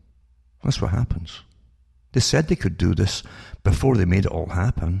 That's what happens. They said they could do this before they made it all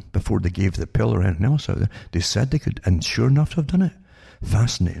happen, before they gave the pill or anything else out there. They said they could, and sure enough, they've done it.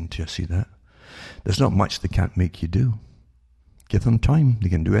 Fascinating to see that. There's not much they can't make you do. Give them time, they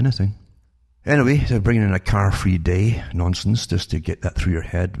can do anything. Anyway, they're bringing in a car-free day nonsense just to get that through your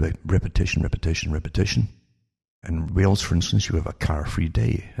head with repetition. In Wales, for instance, you have a car-free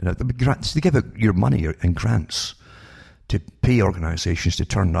day. And they give out your money in grants to pay organisations to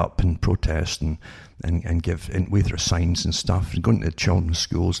turn up and protest and give and wave their signs and stuff, and go into the children's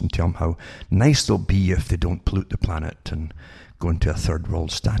schools and tell them how nice they'll be if they don't pollute the planet and go into a third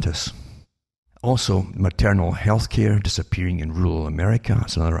world status. Also, maternal health care disappearing in rural America.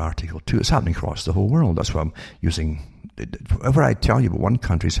 That's another article too. It's happening across the whole world. That's why I'm using, whatever I tell you about one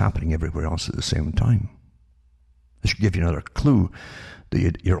country is happening everywhere else at the same time. This should give you another clue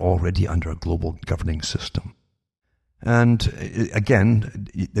that you're already under a global governing system. And again,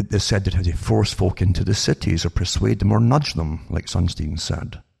 they said that how to force folk into the cities or persuade them or nudge them, like Sunstein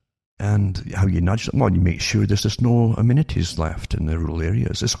said. And how you nudge them? Well, you make sure there's just no amenities left in the rural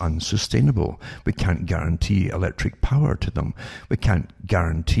areas. It's unsustainable. We can't guarantee electric power to them. We can't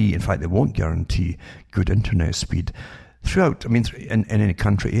guarantee, in fact, they won't guarantee good internet speed throughout, in any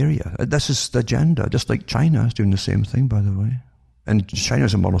country area. This is the agenda, just like China is doing the same thing, by the way. And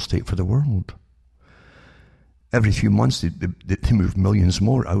China's a model state for the world. Every few months, they move millions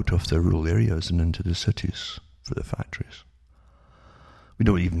more out of the rural areas and into the cities for the factories. We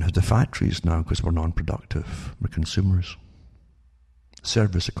don't even have the factories now because we're non-productive. We're consumers.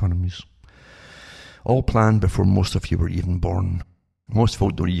 Service economies. All planned before most of you were even born. Most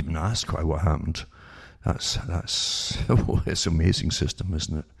folk don't even ask why what happened. That's it's an amazing system,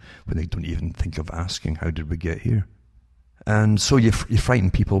 isn't it? When they don't even think of asking, how did we get here? And so you frighten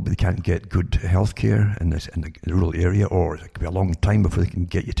people, but they can't get good health care in the rural area, or it could be a long time before they can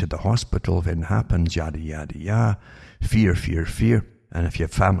get you to the hospital if anything happens, yada, yada, yada. Fear, fear, fear. And if you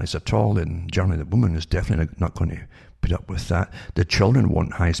have families at all, then generally the woman is definitely not going to put up with that. The children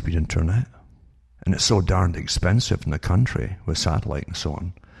want high-speed internet. And it's so darned expensive in the country with satellite and so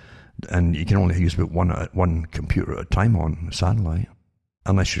on. And you can only use about one computer at a time on satellite,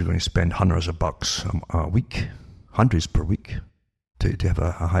 unless you're going to spend hundreds of bucks a week, hundreds per week, to have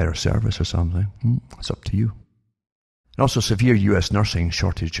a higher service or something. It's up to you. And also, severe US nursing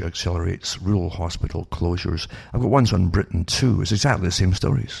shortage accelerates rural hospital closures. I've got ones on Britain too. It's exactly the same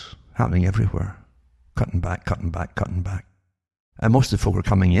stories happening everywhere. Cutting back, cutting back, cutting back. And most of the folk are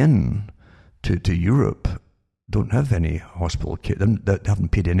coming in to Europe don't have any hospital care. They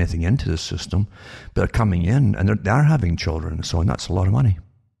haven't paid anything into the system, but they're coming in and they're having children and so on. That's a lot of money.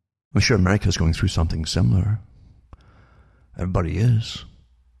 I'm sure America's going through something similar. Everybody is.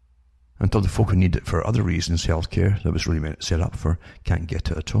 Until the folk who need it for other reasons, healthcare, that was really set up for, can't get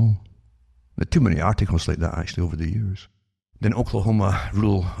it at all. There are too many articles like that actually over the years. Then Oklahoma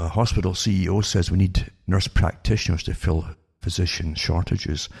Rural Hospital CEO says we need nurse practitioners to fill physician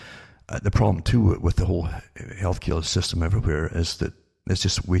shortages. The problem too with the whole healthcare system everywhere is that it's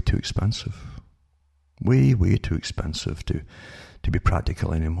just way too expensive. Way, way too expensive to be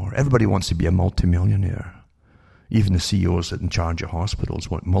practical anymore. Everybody wants to be a multimillionaire. Even the CEOs that in charge of hospitals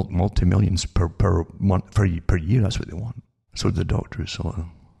want multi-millions per month, per year. That's what they want. So do the doctors.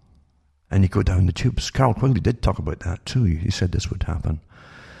 And you go down the tubes. Carol Quigley did talk about that too. He said this would happen.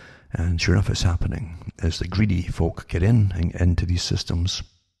 And sure enough, it's happening. As the greedy folk get into these systems,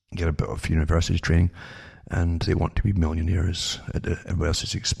 get a bit of university training, and they want to be millionaires at everybody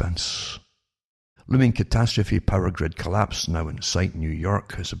else's expense. Looming catastrophe, power grid collapse now in sight. New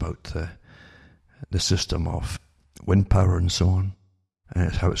York is about the system of wind power and so on,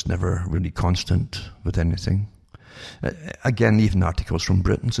 and how it's never really constant with anything. Again, even articles from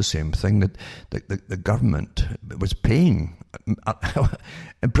Britain's the same thing, that the government was paying.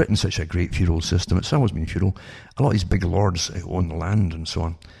 And Britain's such a great feudal system. It's always been feudal. A lot of these big lords who own the land and so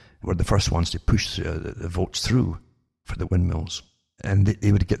on were the first ones to push the votes through for the windmills. And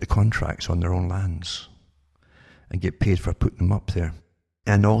they would get the contracts on their own lands and get paid for putting them up there.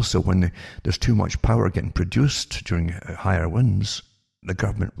 And also, when there's too much power getting produced during higher winds, the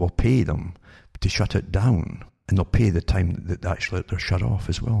government will pay them to shut it down, and they'll pay the time that actually they're shut off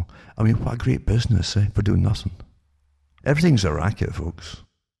as well. I mean, what a great business for doing nothing. Everything's a racket, folks.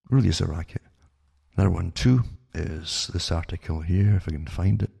 It really is a racket. Another one, too, is this article here, if I can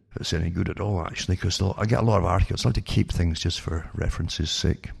find it. If it's any good at all, actually, because I get a lot of articles. I like to keep things just for reference's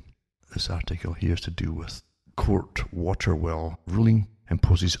sake. This article here is to do with court water well ruling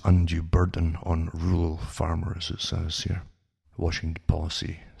imposes undue burden on rural farmers, it says here. Washington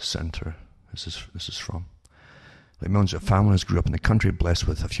Policy Center, this is from. Like millions of families grew up in the country, blessed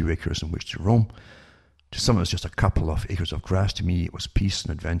with a few acres in which to roam. To some it was just a couple of acres of grass. To me it was peace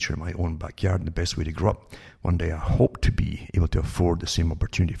and adventure in my own backyard and the best way to grow up. One day I hope to be able to afford the same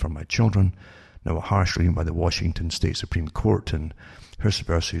opportunity for my children. Now a harsh ruling by the Washington State Supreme Court in Hearst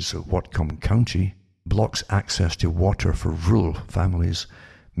versus Whatcom County blocks access to water for rural families,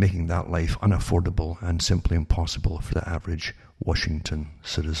 making that life unaffordable and simply impossible for the average Washington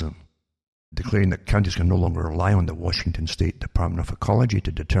citizen. Declaring that counties can no longer rely on the Washington State Department of Ecology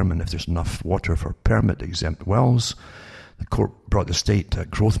to determine if there's enough water for permit-exempt wells, the court brought the state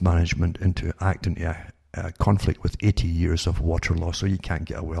growth management into act in conflict with 80 years of water law, so you can't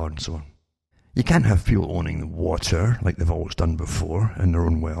get a well and so on. You can't have people owning the water like they've always done before in their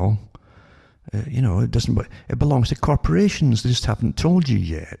own well. It doesn't. It belongs to corporations. They just haven't told you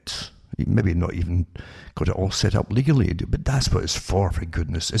yet. Maybe not even got it all set up legally, but that's what it's for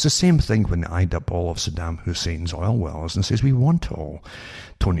goodness. It's the same thing when they eyed up all of Saddam Hussein's oil wells and says, we want it all.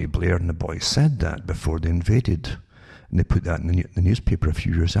 Tony Blair and the boys said that before they invaded. And they put that in the newspaper a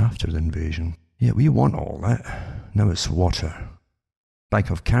few years after the invasion. Yeah, we want all that. Now it's water. Bank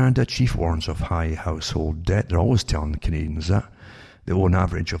of Canada chief warns of high household debt. They're always telling the Canadians that. They owe an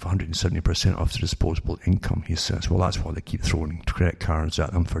average of 170% of their disposable income, he says. Well, that's why they keep throwing credit cards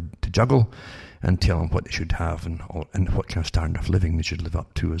at them to juggle and tell them what they should have and what kind of standard of living they should live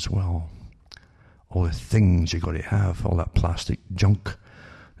up to as well. All the things you got to have, all that plastic junk,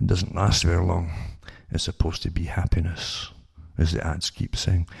 it doesn't last very long. It's supposed to be happiness, as the ads keep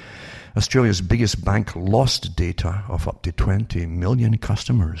saying. Australia's biggest bank lost data of up to 20 million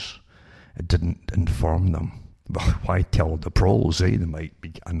customers. It didn't inform them. Well, why tell the proles, They might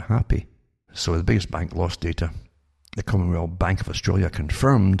be unhappy. So the biggest bank lost data. The Commonwealth Bank of Australia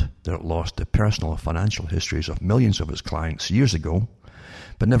confirmed that it lost the personal financial histories of millions of its clients years ago,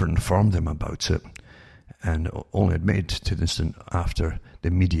 but never informed them about it, and only admitted to the incident after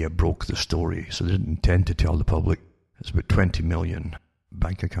the media broke the story. So they didn't intend to tell the public. It's about 20 million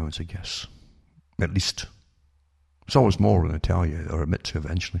bank accounts, I guess. At least. It's always more than they tell you or admit to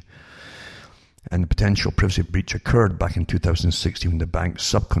eventually. And the potential privacy breach occurred back in 2016 when the bank's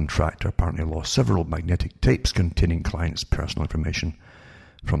subcontractor apparently lost several magnetic tapes containing clients' personal information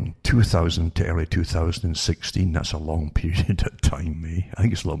from 2000 to early 2016. That's a long period of time, I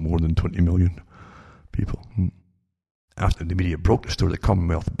think it's a lot more than 20 million people. After the media broke the story, the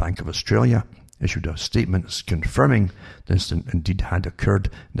Commonwealth Bank of Australia issued a statement confirming the incident indeed had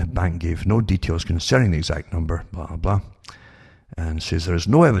occurred. The bank gave no details concerning the exact number, blah, blah, blah, and says there is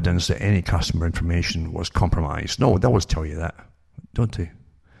no evidence that any customer information was compromised. No, they always tell you that, don't they?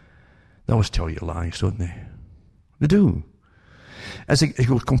 They always tell you lies, don't they? They do. As they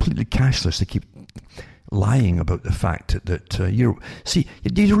go completely cashless, they keep lying about the fact that see,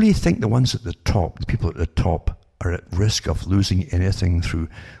 do you really think the ones at the top, the people at the top, are at risk of losing anything through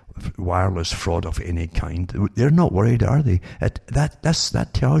wireless fraud of any kind? They're not worried, are they? That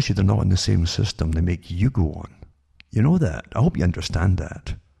tells you they're not in the same system they make you go on. You know that. I hope you understand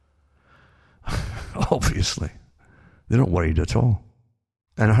that. Obviously. They're not worried at all.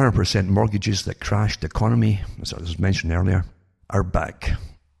 And 100% mortgages that crashed the economy, as I was mentioned earlier, are back.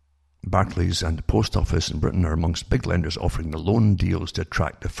 Barclays and the Post Office in Britain are amongst big lenders offering the loan deals to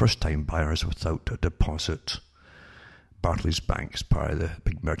attract the first-time buyers without a deposit. Barclays Bank is part of the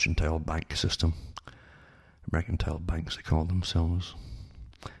big mercantile bank system. Mercantile banks, they call themselves.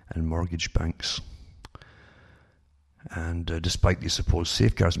 And mortgage banks. And despite these supposed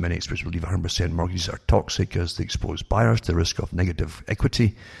safeguards, many experts believe 100% mortgages are toxic as they expose buyers to the risk of negative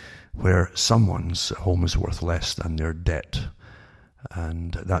equity, where someone's home is worth less than their debt.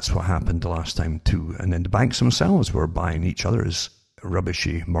 And that's what happened the last time too. And then the banks themselves were buying each other's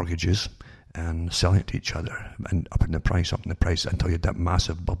rubbishy mortgages and selling it to each other and up in the price until you had that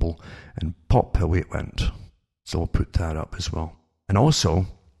massive bubble and pop, away it went. So we'll put that up as well. And also,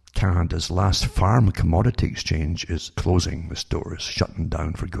 Canada's last farm commodity exchange is closing its doors, shutting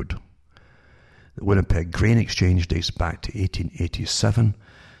down for good. The Winnipeg Grain Exchange dates back to 1887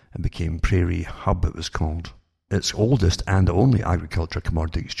 and became Prairie Hub, it was called. Its oldest and only agriculture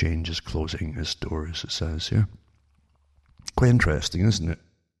commodity exchange is closing its doors, it says here. Quite interesting, isn't it?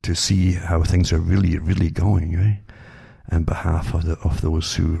 To see how things are really, really going, right? On behalf of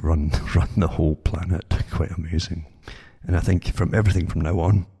those who run the whole planet. Quite amazing. And I think from everything from now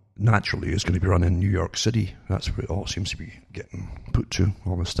on, naturally, is going to be run in New York City. That's where it all seems to be getting put to,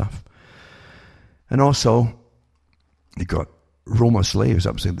 all this stuff. And also, you got Roma slaves,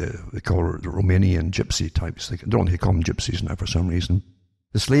 they call her the Romanian gypsy types. They don't think they call them gypsies now for some reason.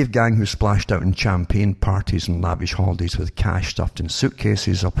 The slave gang who splashed out in champagne parties and lavish holidays with cash stuffed in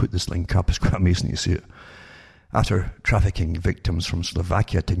suitcases. I'll put this link up, it's quite amazing to see it. After trafficking victims from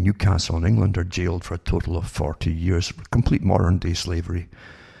Slovakia to Newcastle in England are jailed for a total of 40 years. Complete modern-day slavery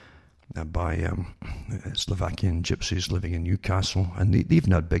by Slovakian gypsies living in Newcastle. And they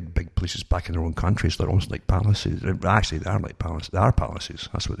even had big places back in their own countries. They're almost like palaces. Actually, they are like palaces. They are palaces.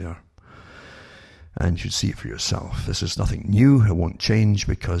 That's what they are. And you should see it for yourself. This is nothing new. It won't change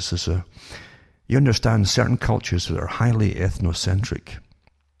because you understand certain cultures that are highly ethnocentric,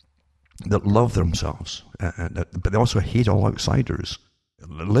 that love themselves, but they also hate all outsiders,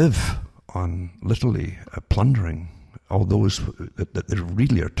 live on literally plundering all those that they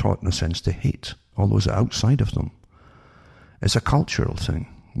really are taught in a sense to hate, all those outside of them. It's a cultural thing,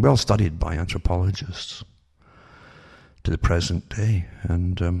 well studied by anthropologists to the present day.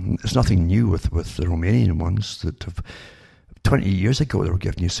 And it's nothing new with the Romanian ones that have 20 years ago, they were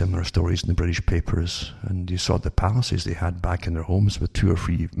giving you similar stories in the British papers, and you saw the palaces they had back in their homes with 2 or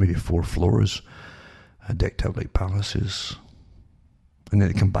 3, maybe 4 floors, decked out like palaces. And then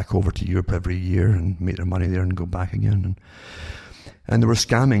they come back over to Europe every year and make their money there and go back again. And they were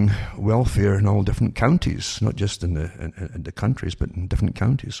scamming welfare in all different counties, not just in the countries, but in different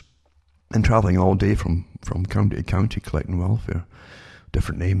counties. And travelling all day from county to county collecting welfare,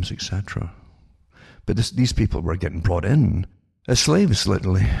 different names, etc. But these people were getting brought in as slaves,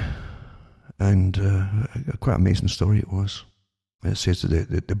 literally. And quite an amazing story it was. It says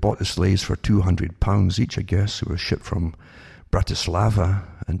that they bought the slaves for £200 each, I guess, who were shipped from Bratislava,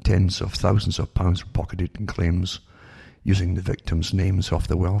 and tens of thousands of pounds were pocketed in claims using the victims' names off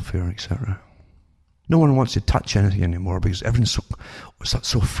the welfare, etc. No one wants to touch anything anymore because everything's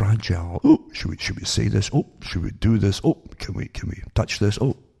so fragile. Oh, should we say this? Oh, should we do this? Oh, can we touch this?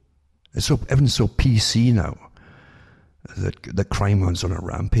 Oh, everything's so PC now that the crime runs on a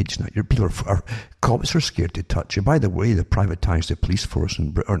rampage now. Cops are scared to touch it. By the way, they privatised the police force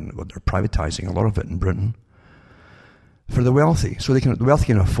in Britain. They're privatising a lot of it in Britain for the wealthy. So the wealthy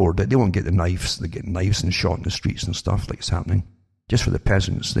can afford it. They won't get the knives. They get knives and shot in the streets and stuff like it's happening. Just for the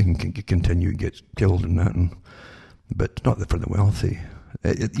peasants, they can continue to get killed and that, but not for the wealthy.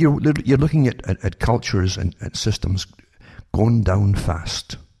 You're looking at cultures and systems going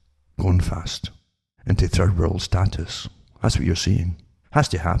fast into third world status. That's what you're seeing. Has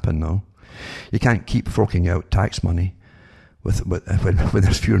to happen though. You can't keep forking out tax money when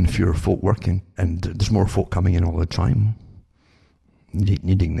there's fewer and fewer folk working, and there's more folk coming in all the time,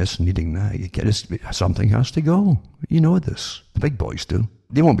 needing this, needing that. Something has to go. You know this. The big boys do.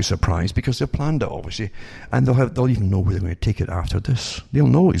 They won't be surprised because they've planned it, obviously, and they'll even know where they're going to take it after this. They'll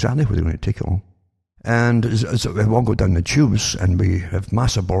know exactly where they're going to take it all. And so we all go down the tubes, and we have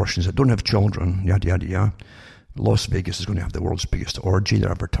mass abortions that don't have children, yada yada yada. Las Vegas is going to have the world's biggest orgy. They're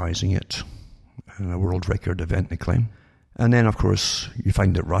advertising it, a world record event, they claim. And then, of course, you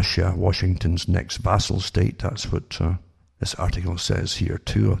find that Russia, Washington's next vassal state. That's what this article says here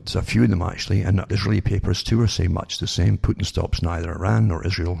too. There's a few of them actually, and Israeli papers too are saying much the same. Putin stops neither Iran nor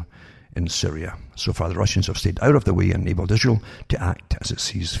Israel in Syria. So far, the Russians have stayed out of the way and enabled Israel to act as it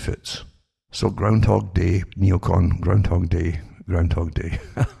sees fit. So Groundhog Day, neocon, Groundhog Day.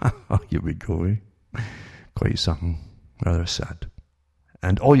 Here we go, eh? Quite something. Rather sad.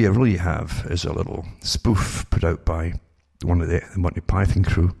 And all you really have is a little spoof put out by one of the Monty Python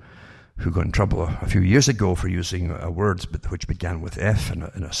crew, who got in trouble a few years ago for using words which began with F in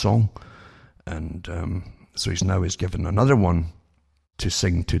a song. And so he's given another one to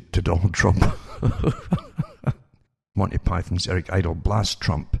sing to Donald Trump. Monty Python's Eric Idle blasts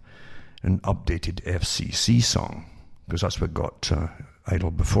Trump an updated FCC song, because that's what got Idle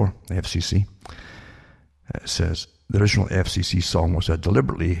before, the FCC. It says, the original FCC song was a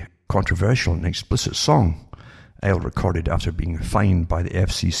deliberately controversial and explicit song Idle recorded after being fined by the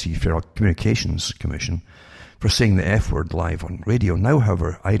FCC Federal Communications Commission for saying the F word live on radio. Now,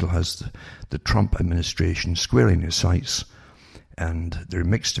 however, Idle has the Trump administration squarely in his sights, and the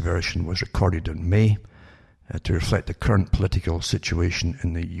remixed version was recorded in May to reflect the current political situation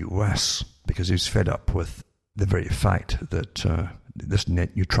in the US, because he's fed up with the very fact that this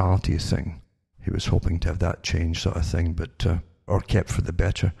net neutrality thing, he was hoping to have that changed, sort of thing, but or kept for the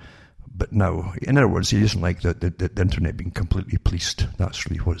better. But no, in other words, he doesn't like the internet being completely policed. That's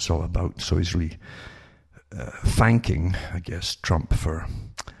really what it's all about. So he's really thanking, I guess, Trump for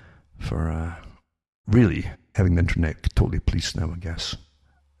really having the internet totally policed now, I guess.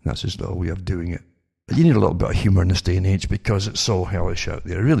 And that's his little way of doing it. But you need a little bit of humour in this day and age because it's so hellish out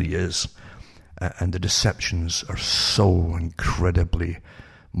there. It really is. And the deceptions are so incredibly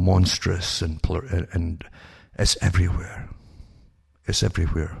monstrous and it's everywhere. It's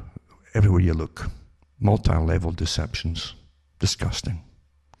everywhere. Everywhere you look. Multi-level deceptions. Disgusting.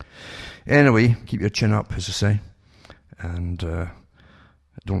 Anyway, keep your chin up, as I say. And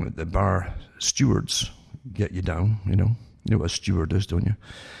don't let the bar stewards get you down, you know. You know what a steward is, don't you?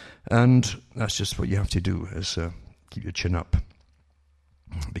 And that's just what you have to do, is keep your chin up.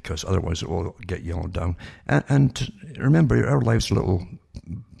 Because otherwise it will get you all down. And remember, our lives are little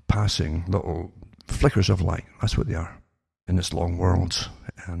passing, little flickers of light. That's what they are in this long world.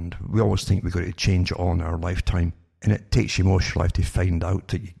 And we always think we've got to change it all in our lifetime. And it takes you most of your life to find out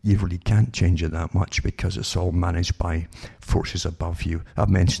that you really can't change it that much because it's all managed by forces above you. I've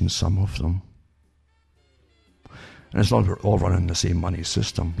mentioned some of them. And as long as we're all running the same money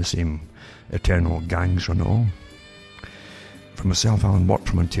system, the same eternal gangs run it all. From myself, Alan Watt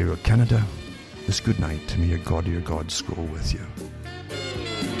from Ontario, Canada, this good night. May your God or your gods go with you.